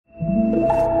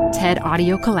TED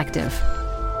Audio Collective.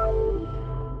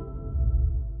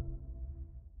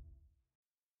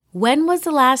 When was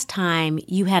the last time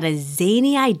you had a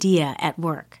zany idea at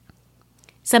work?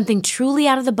 Something truly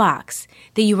out of the box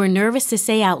that you were nervous to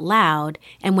say out loud,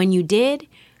 and when you did,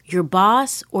 your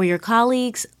boss or your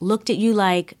colleagues looked at you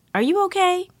like, "Are you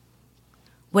okay?"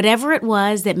 Whatever it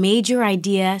was that made your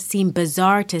idea seem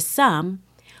bizarre to some,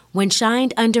 when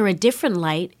shined under a different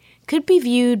light, could be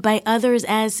viewed by others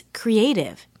as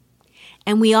creative.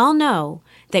 And we all know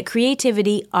that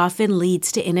creativity often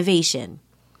leads to innovation.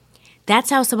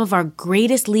 That's how some of our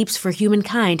greatest leaps for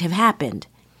humankind have happened.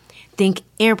 Think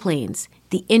airplanes,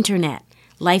 the internet,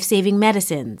 life-saving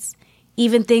medicines,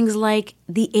 even things like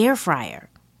the air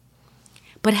fryer.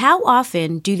 But how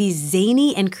often do these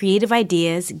zany and creative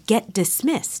ideas get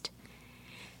dismissed?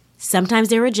 Sometimes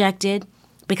they're rejected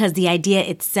because the idea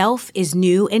itself is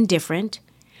new and different,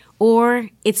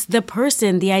 or it's the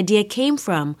person the idea came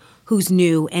from who's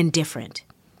new and different.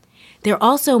 There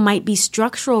also might be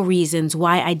structural reasons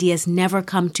why ideas never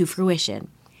come to fruition,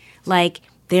 like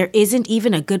there isn't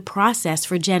even a good process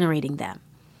for generating them.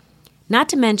 Not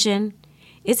to mention,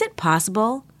 is it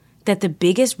possible that the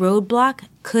biggest roadblock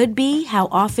could be how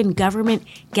often government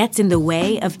gets in the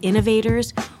way of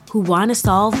innovators who want to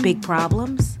solve big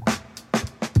problems?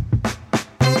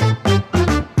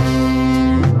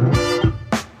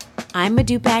 I'm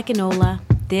Modupe Akinola.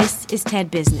 This is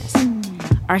TED Business.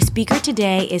 Our speaker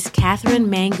today is Katherine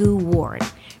Mangu-Ward,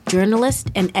 journalist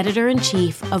and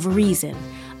editor-in-chief of Reason,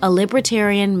 a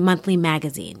libertarian monthly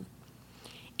magazine.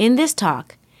 In this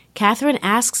talk, Katherine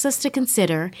asks us to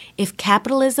consider if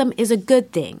capitalism is a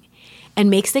good thing and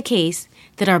makes the case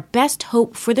that our best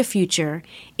hope for the future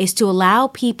is to allow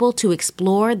people to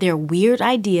explore their weird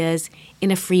ideas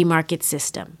in a free market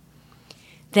system.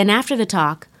 Then after the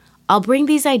talk, I'll bring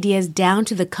these ideas down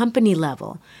to the company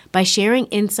level by sharing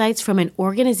insights from an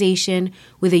organization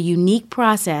with a unique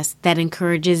process that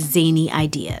encourages zany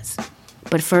ideas.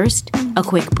 But first, a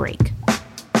quick break.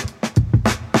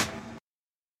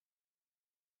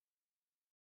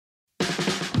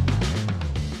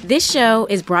 This show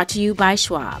is brought to you by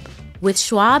Schwab. With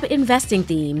Schwab investing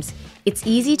themes, it's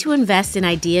easy to invest in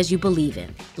ideas you believe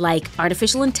in, like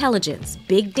artificial intelligence,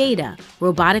 big data,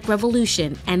 robotic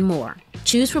revolution, and more.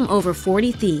 Choose from over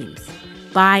 40 themes.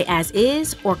 Buy as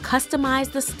is or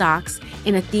customize the stocks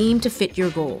in a theme to fit your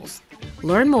goals.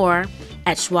 Learn more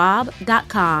at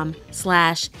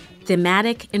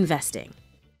schwab.com/thematic investing.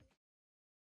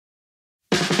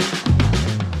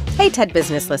 Hey, TED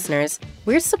Business listeners.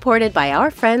 We're supported by our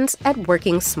friends at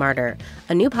Working Smarter,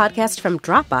 a new podcast from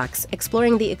Dropbox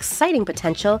exploring the exciting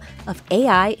potential of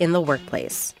AI in the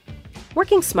workplace.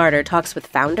 Working Smarter talks with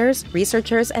founders,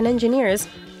 researchers, and engineers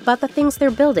about the things they're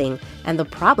building and the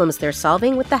problems they're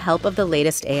solving with the help of the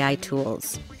latest AI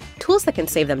tools. Tools that can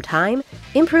save them time,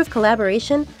 improve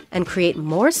collaboration, and create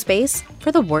more space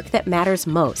for the work that matters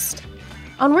most.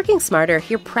 On Working Smarter,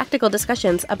 hear practical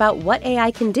discussions about what AI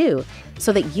can do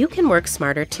so that you can work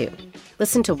smarter too.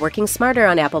 Listen to Working Smarter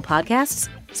on Apple Podcasts,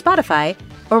 Spotify,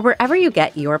 or wherever you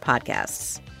get your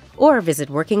podcasts. Or visit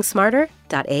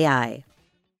workingsmarter.ai.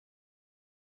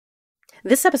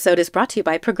 This episode is brought to you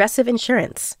by Progressive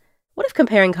Insurance. What if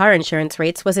comparing car insurance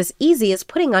rates was as easy as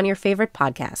putting on your favorite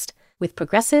podcast? With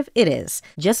Progressive, it is.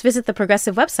 Just visit the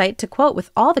Progressive website to quote with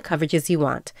all the coverages you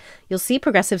want. You'll see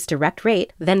Progressive's direct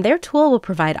rate, then their tool will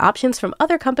provide options from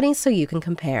other companies so you can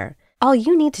compare. All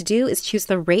you need to do is choose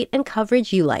the rate and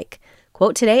coverage you like.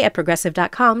 Quote today at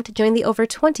Progressive.com to join the over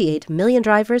 28 million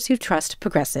drivers who trust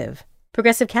Progressive.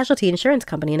 Progressive Casualty Insurance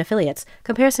Company and Affiliates.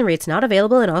 Comparison rates not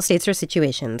available in all states or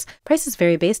situations. Prices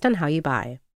vary based on how you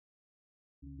buy.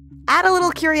 Add a little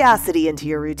curiosity into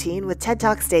your routine with TED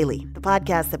Talks Daily, the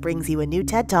podcast that brings you a new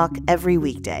TED Talk every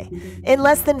weekday. In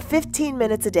less than 15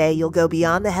 minutes a day, you'll go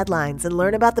beyond the headlines and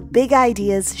learn about the big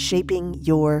ideas shaping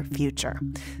your future.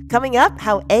 Coming up,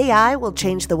 how AI will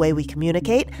change the way we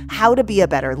communicate, how to be a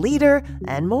better leader,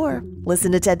 and more.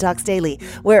 Listen to TED Talks Daily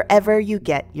wherever you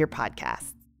get your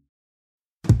podcasts.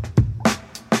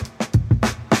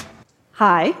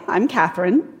 Hi, I'm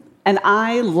Katherine, and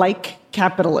I like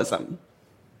capitalism.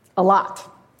 A lot.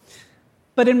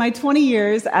 But in my 20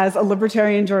 years as a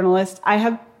libertarian journalist, I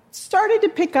have started to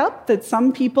pick up that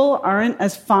some people aren't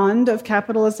as fond of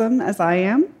capitalism as I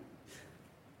am.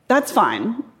 That's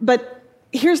fine. But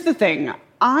here's the thing.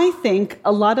 I think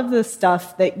a lot of the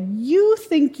stuff that you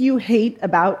think you hate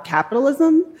about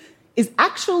capitalism is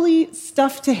actually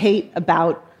stuff to hate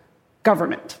about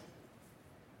government.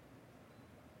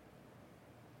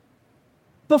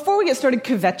 Before we get started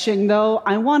kvetching, though,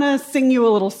 I want to sing you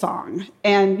a little song.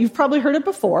 And you've probably heard it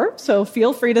before, so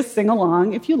feel free to sing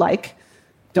along if you like.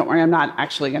 Don't worry, I'm not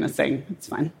actually going to sing. It's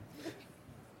fine.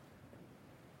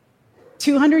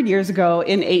 200 years ago,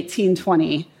 in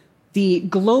 1820, the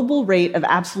global rate of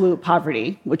absolute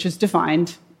poverty, which is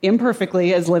defined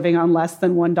imperfectly as living on less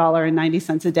than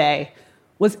 $1.90 a day,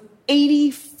 was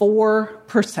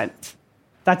 84%.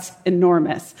 That's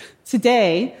enormous.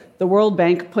 Today, the World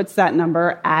Bank puts that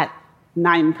number at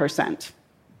 9%.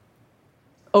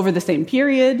 Over the same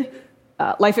period,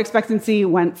 life expectancy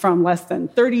went from less than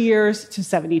 30 years to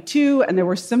 72, and there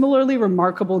were similarly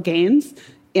remarkable gains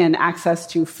in access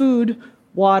to food,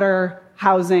 water,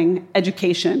 housing,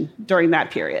 education during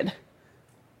that period.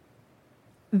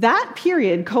 That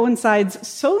period coincides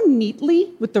so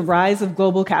neatly with the rise of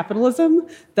global capitalism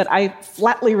that I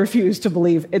flatly refuse to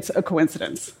believe it's a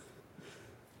coincidence.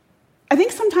 I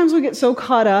think sometimes we get so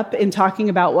caught up in talking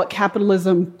about what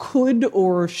capitalism could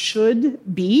or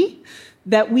should be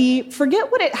that we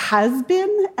forget what it has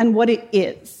been and what it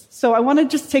is. So I want to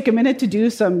just take a minute to do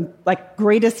some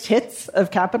greatest hits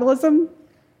of capitalism.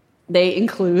 They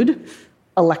include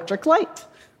electric light,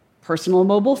 personal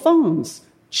mobile phones,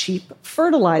 cheap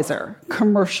fertilizer,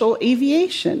 commercial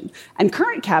aviation. And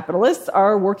current capitalists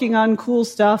are working on cool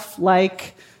stuff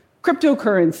like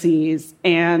cryptocurrencies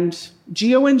and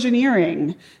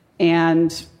geoengineering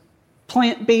and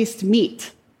plant-based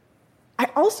meat. I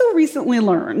also recently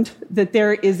learned that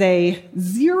there is a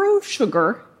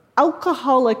zero-sugar,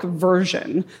 alcoholic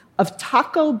version of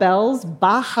Taco Bell's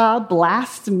Baja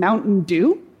Blast Mountain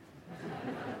Dew.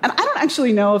 And I don't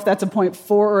actually know if that's a point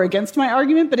for or against my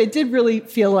argument, but it did really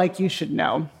feel like you should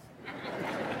know.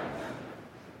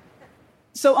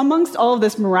 So amongst all of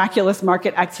this miraculous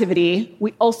market activity,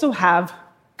 we also have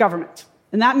government.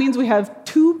 And that means we have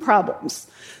two problems.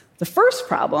 The first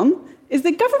problem is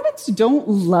that governments don't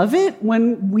love it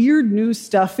when weird new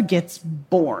stuff gets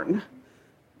born.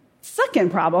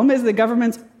 Second problem is that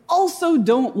governments also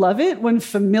don't love it when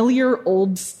familiar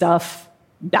old stuff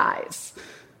dies.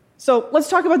 So let's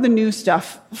talk about the new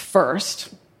stuff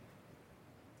first.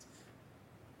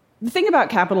 The thing about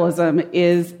capitalism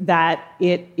is that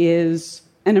it is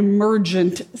an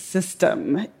emergent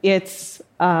system. It's,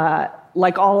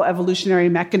 like all evolutionary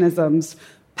mechanisms,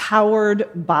 powered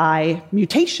by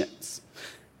mutations.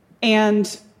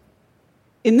 And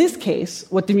in this case,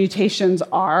 what the mutations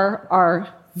are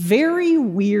very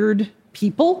weird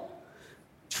people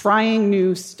trying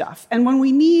new stuff. And when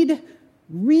we need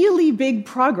really big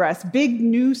progress, big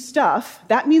new stuff,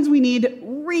 that means we need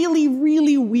really,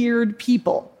 really weird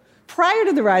people. Prior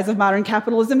to the rise of modern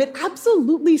capitalism, it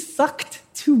absolutely sucked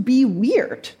to be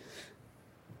weird.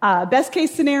 Best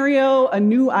case scenario, a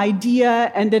new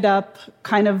idea ended up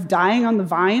kind of dying on the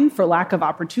vine for lack of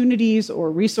opportunities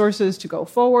or resources to go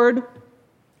forward.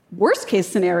 Worst case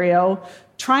scenario,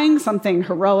 trying something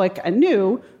heroic and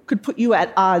new could put you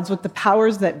at odds with the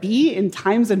powers that be in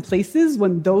times and places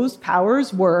when those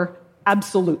powers were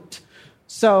absolute.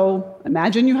 So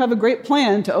imagine you have a great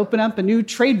plan to open up a new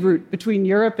trade route between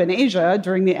Europe and Asia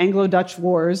during the Anglo-Dutch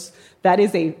Wars. That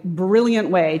is a brilliant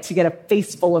way to get a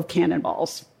face full of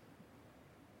cannonballs.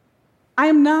 I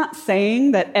am not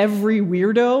saying that every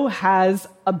weirdo has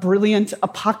a brilliant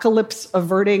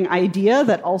apocalypse-averting idea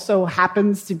that also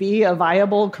happens to be a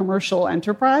viable commercial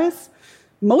enterprise.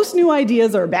 Most new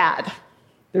ideas are bad.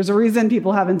 There's a reason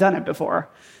people haven't done it before.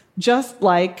 Just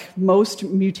like most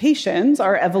mutations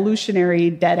are evolutionary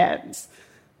dead ends.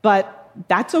 But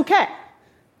that's okay,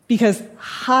 because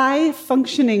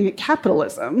high-functioning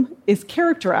capitalism is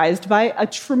characterized by a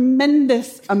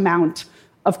tremendous amount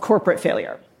of corporate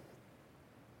failure.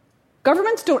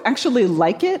 Governments don't actually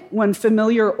like it when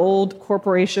familiar old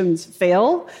corporations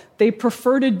fail. They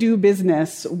prefer to do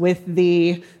business with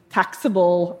the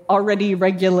taxable, already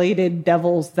regulated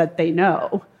devils that they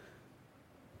know.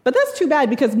 But that's too bad,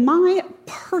 because my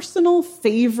personal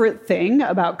favorite thing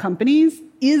about companies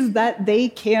is that they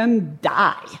can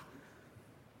die.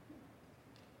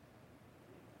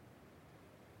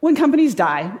 When companies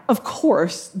die, of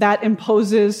course, that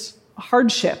imposes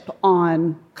hardship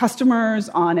on customers,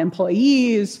 on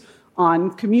employees,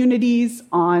 on communities,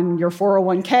 on your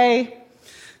 401k.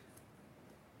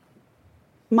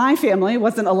 My family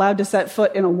wasn't allowed to set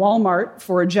foot in a Walmart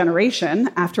for a generation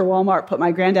after Walmart put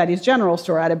my granddaddy's general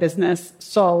store out of business,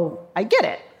 so I get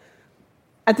it.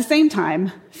 At the same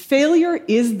time, failure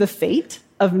is the fate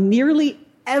of nearly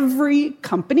every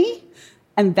company,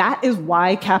 and that is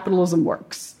why capitalism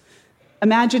works.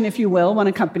 Imagine, if you will, when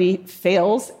a company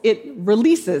fails, it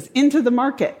releases into the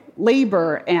market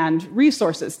labor and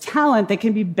resources, talent that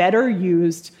can be better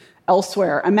used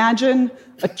elsewhere. Imagine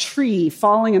a tree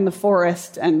falling in the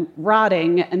forest and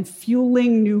rotting and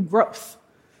fueling new growth.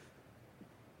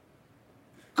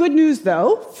 Good news,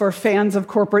 though, for fans of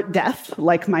corporate death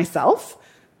like myself.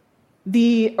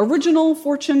 The original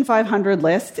Fortune 500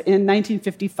 list in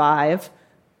 1955,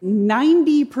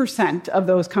 90% of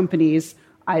those companies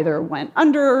either went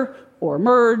under or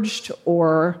merged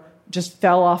or just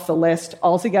fell off the list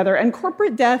altogether. And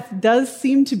corporate death does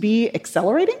seem to be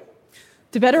accelerating.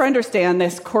 To better understand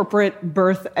this corporate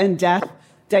birth and death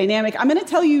dynamic, I'm going to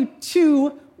tell you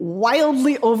two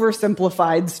wildly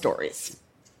oversimplified stories.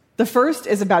 The first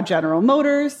is about General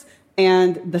Motors,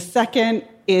 and the second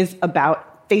is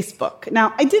about Facebook.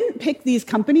 Now, I didn't pick these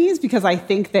companies because I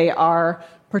think they are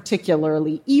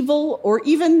particularly evil or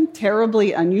even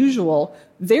terribly unusual.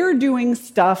 They're doing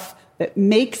stuff that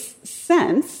makes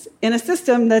sense in a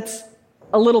system that's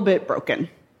a little bit broken.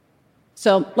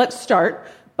 So let's start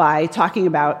by talking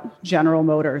about General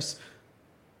Motors.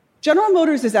 General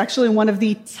Motors is actually one of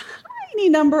the tiny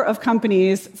number of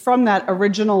companies from that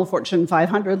original Fortune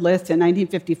 500 list in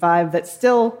 1955 that's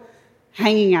still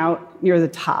hanging out near the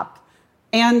top.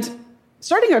 And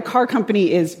starting a car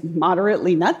company is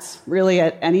moderately nuts, really,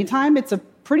 at any time. It's a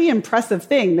pretty impressive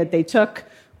thing that they took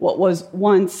what was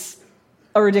once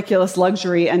a ridiculous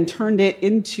luxury and turned it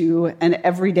into an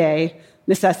everyday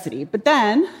necessity. But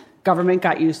then government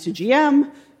got used to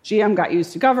GM got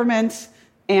used to government,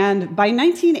 and by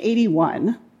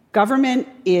 1981, government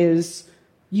is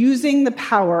using the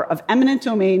power of eminent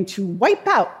domain to wipe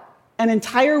out an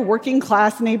entire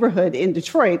working-class neighborhood in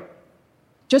Detroit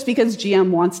just because GM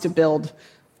wants to build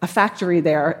a factory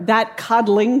there. That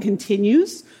coddling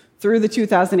continues through the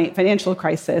 2008 financial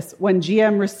crisis when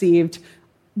GM received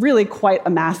really quite a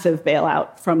massive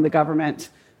bailout from the government.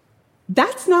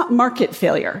 That's not market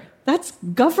failure. That's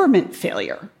government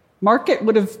failure. Market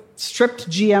would have stripped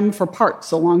GM for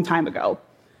parts a long time ago.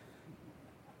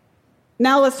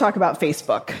 Now let's talk about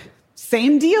Facebook.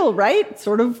 Same deal, right?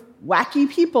 Sort of wacky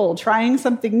people trying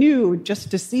something new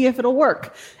just to see if it'll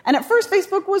work. And at first,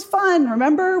 Facebook was fun.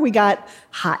 Remember, we got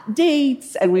hot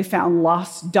dates and we found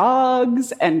lost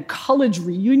dogs and college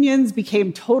reunions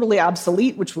became totally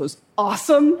obsolete, which was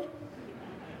awesome.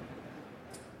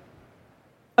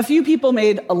 A few people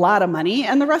made a lot of money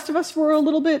and the rest of us were a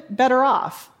little bit better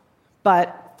off.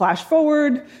 But flash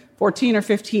forward 14 or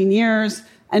 15 years,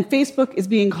 and Facebook is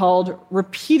being called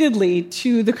repeatedly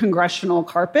to the congressional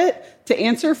carpet to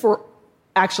answer for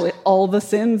actually all the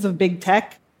sins of big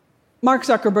tech. Mark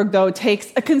Zuckerberg, though,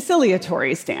 takes a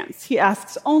conciliatory stance. He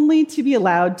asks only to be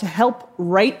allowed to help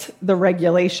write the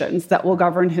regulations that will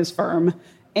govern his firm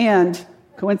and,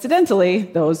 coincidentally,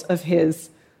 those of his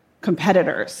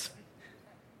competitors.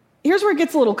 Here's where it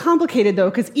gets a little complicated,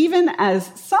 though, because even as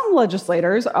some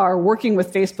legislators are working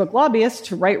with Facebook lobbyists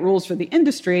to write rules for the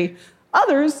industry,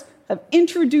 others have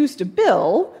introduced a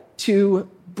bill to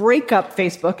break up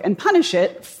Facebook and punish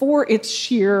it for its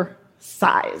sheer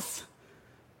size.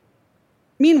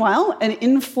 Meanwhile, an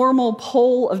informal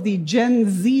poll of the Gen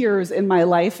Zers in my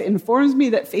life informs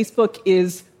me that Facebook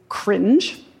is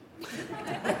cringe.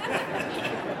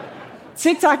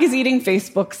 TikTok is eating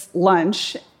Facebook's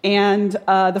lunch, and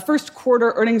the first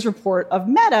quarter earnings report of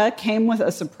Meta came with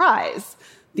a surprise.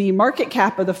 The market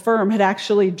cap of the firm had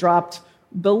actually dropped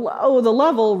below the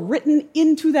level written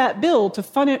into that bill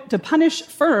to punish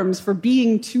firms for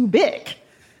being too big.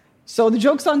 So the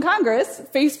joke's on Congress.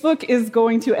 Facebook is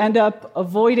going to end up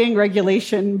avoiding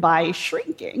regulation by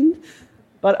shrinking,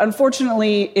 but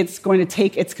unfortunately, it's going to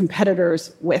take its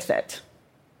competitors with it.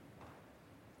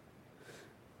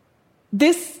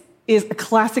 This is a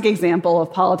classic example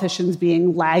of politicians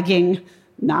being lagging,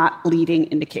 not leading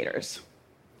indicators.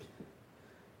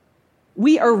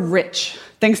 We are rich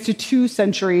thanks to 2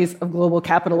 centuries of global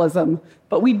capitalism,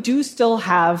 but we do still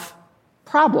have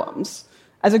problems.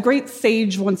 As a great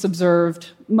sage once observed,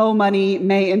 mo money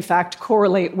may in fact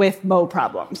correlate with mo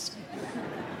problems.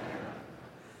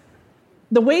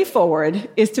 The way forward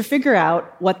is to figure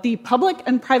out what the public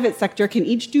and private sector can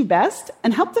each do best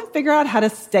and help them figure out how to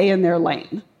stay in their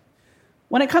lane.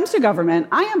 When it comes to government,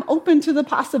 I am open to the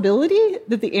possibility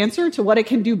that the answer to what it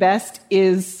can do best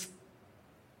is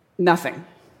nothing.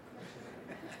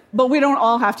 But we don't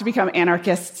all have to become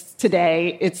anarchists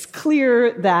today. It's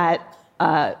clear that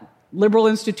liberal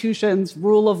institutions,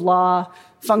 rule of law,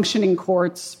 functioning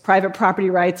courts, private property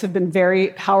rights have been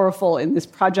very powerful in this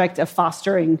project of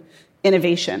fostering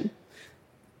innovation.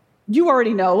 You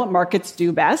already know what markets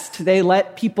do best. They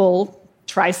let people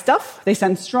try stuff. They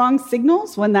send strong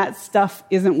signals when that stuff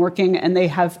isn't working, and they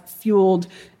have fueled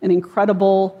an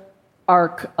incredible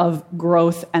arc of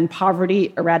growth and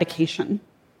poverty eradication.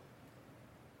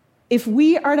 If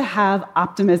we are to have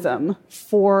optimism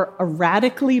for a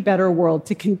radically better world,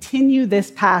 to continue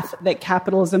this path that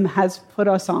capitalism has put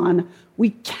us on, We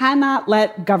cannot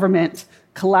let government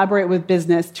collaborate with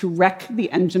business to wreck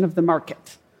the engine of the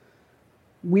market.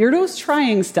 Weirdos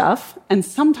trying stuff and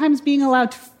sometimes being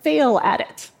allowed to fail at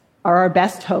it are our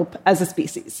best hope as a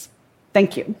species.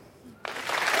 Thank you.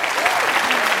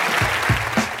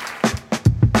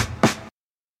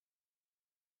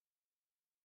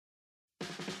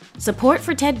 Support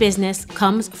for TED Business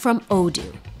comes from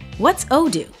Odoo. What's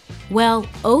Odoo? Well,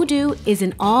 Odoo is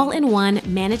an all-in-one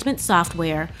management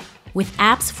software with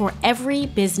apps for every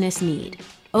business need.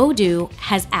 Odoo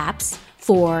has apps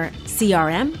for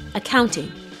CRM,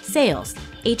 accounting, sales,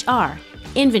 HR,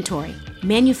 inventory,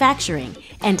 manufacturing,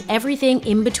 and everything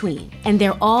in between. And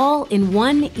they're all in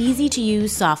one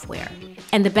easy-to-use software.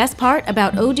 And the best part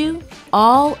about Odoo?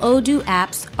 All Odoo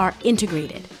apps are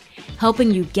integrated,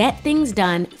 helping you get things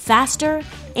done faster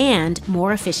and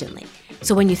more efficiently.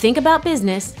 So when you think about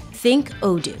business, think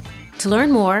Odoo. To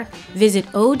learn more, visit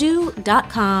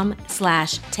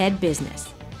odoo.com/TEDbusiness.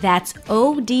 That's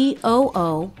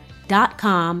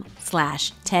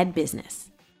odoo.com/TEDbusiness.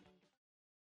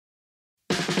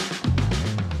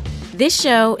 This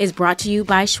show is brought to you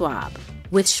by Schwab.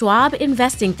 With Schwab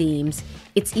investing themes,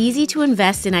 it's easy to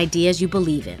invest in ideas you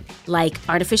believe in, like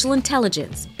artificial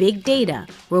intelligence, big data,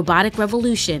 robotic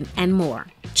revolution, and more.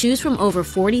 Choose from over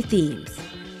 40 themes.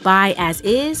 Buy as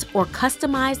is or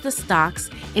customize the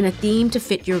stocks in a theme to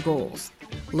fit your goals.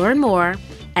 Learn more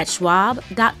at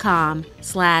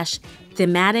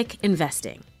schwab.com/thematic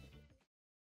investing.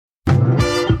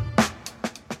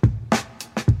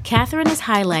 Catherine is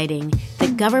highlighting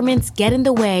that governments get in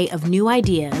the way of new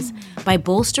ideas by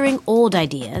bolstering old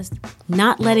ideas,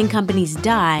 not letting companies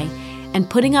die,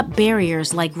 and putting up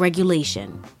barriers like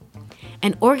regulation.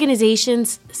 And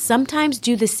organizations sometimes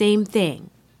do the same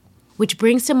thing, which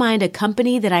brings to mind a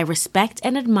company that I respect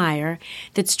and admire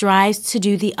that strives to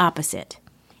do the opposite.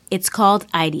 It's called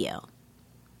IDEO.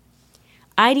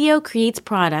 IDEO creates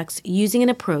products using an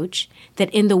approach that,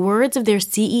 in the words of their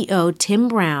CEO, Tim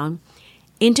Brown,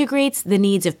 integrates the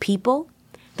needs of people,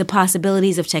 the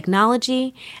possibilities of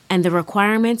technology, and the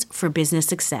requirements for business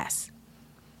success.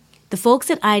 The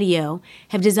folks at IDEO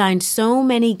have designed so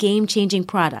many game-changing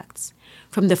products,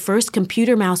 from the first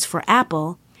computer mouse for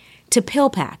Apple to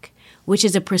PillPack, which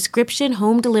is a prescription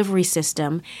home delivery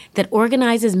system that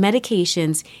organizes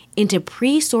medications into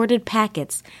pre-sorted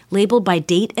packets labeled by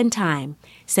date and time,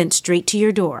 sent straight to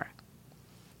your door.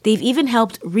 They've even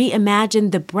helped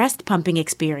reimagine the breast pumping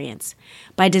experience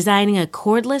by designing a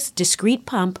cordless, discreet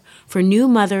pump for new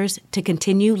mothers to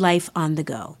continue life on the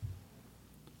go.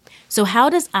 So how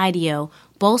does IDEO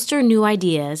bolster new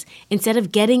ideas instead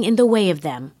of getting in the way of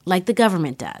them like the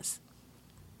government does?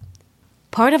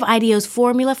 Part of IDEO's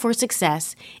formula for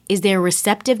success is their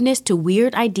receptiveness to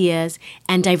weird ideas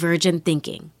and divergent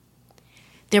thinking.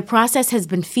 Their process has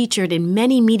been featured in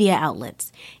many media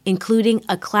outlets, including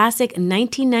a classic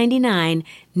 1999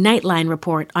 Nightline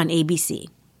report on ABC.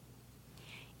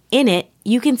 In it,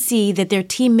 you can see that their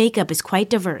team makeup is quite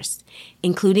diverse,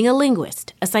 including a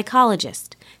linguist, a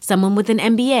psychologist, someone with an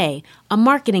MBA, a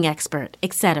marketing expert,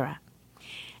 etc.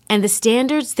 And the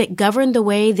standards that govern the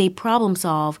way they problem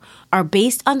solve are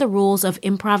based on the rules of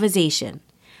improvisation,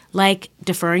 like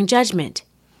deferring judgment,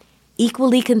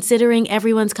 equally considering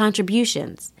everyone's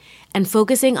contributions, and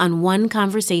focusing on one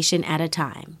conversation at a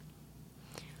time.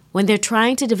 When they're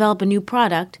trying to develop a new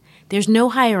product, there's no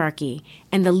hierarchy,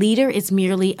 and the leader is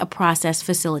merely a process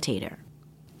facilitator.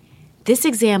 This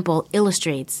example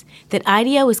illustrates that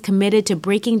IDEO is committed to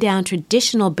breaking down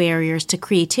traditional barriers to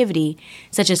creativity,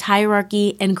 such as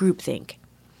hierarchy and groupthink.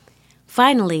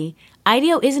 Finally,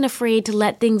 IDEO isn't afraid to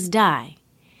let things die.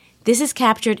 This is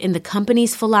captured in the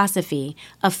company's philosophy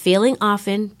of failing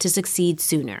often to succeed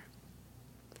sooner.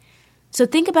 So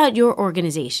think about your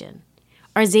organization.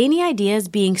 Are zany ideas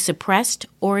being suppressed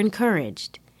or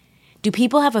encouraged? Do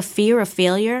people have a fear of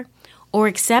failure or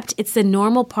accept it's the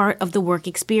normal part of the work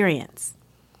experience?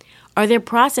 Are there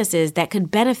processes that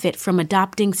could benefit from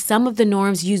adopting some of the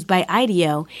norms used by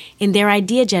IDEO in their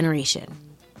idea generation?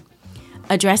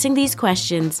 Addressing these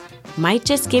questions might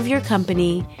just give your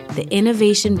company the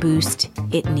innovation boost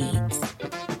it needs.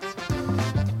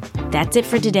 That's it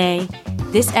for today.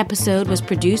 This episode was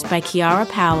produced by Kiara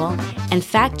Powell and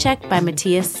fact-checked by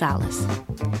Matthias Salas.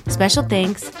 Special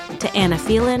thanks to Anna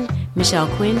Phelan, Michelle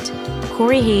Quint,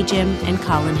 Corey Hagem, and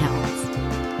Colin Helms.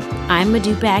 I'm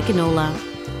Modupe Akinola.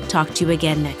 Talk to you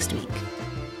again next week.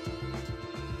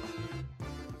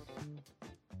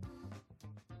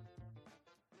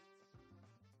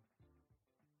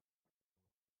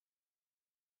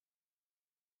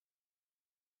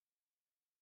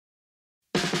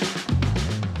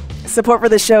 Support for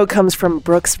the show comes from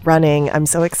Brooks Running. I'm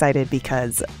so excited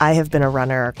because I have been a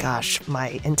runner,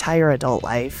 my entire adult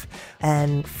life.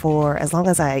 And for as long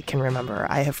as I can remember,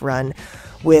 I have run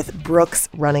with Brooks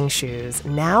running shoes.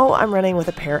 Now I'm running with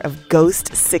a pair of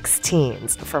Ghost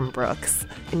 16s from Brooks.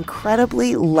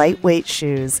 Incredibly lightweight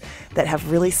shoes that have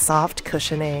really soft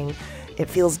cushioning. It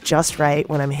feels just right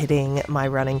when I'm hitting my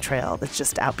running trail that's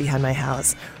just out behind my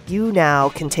house. You now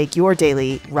can take your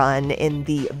daily run in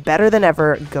the better than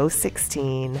ever Ghost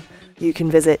 16. You can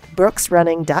visit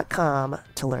brooksrunning.com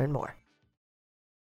to learn more.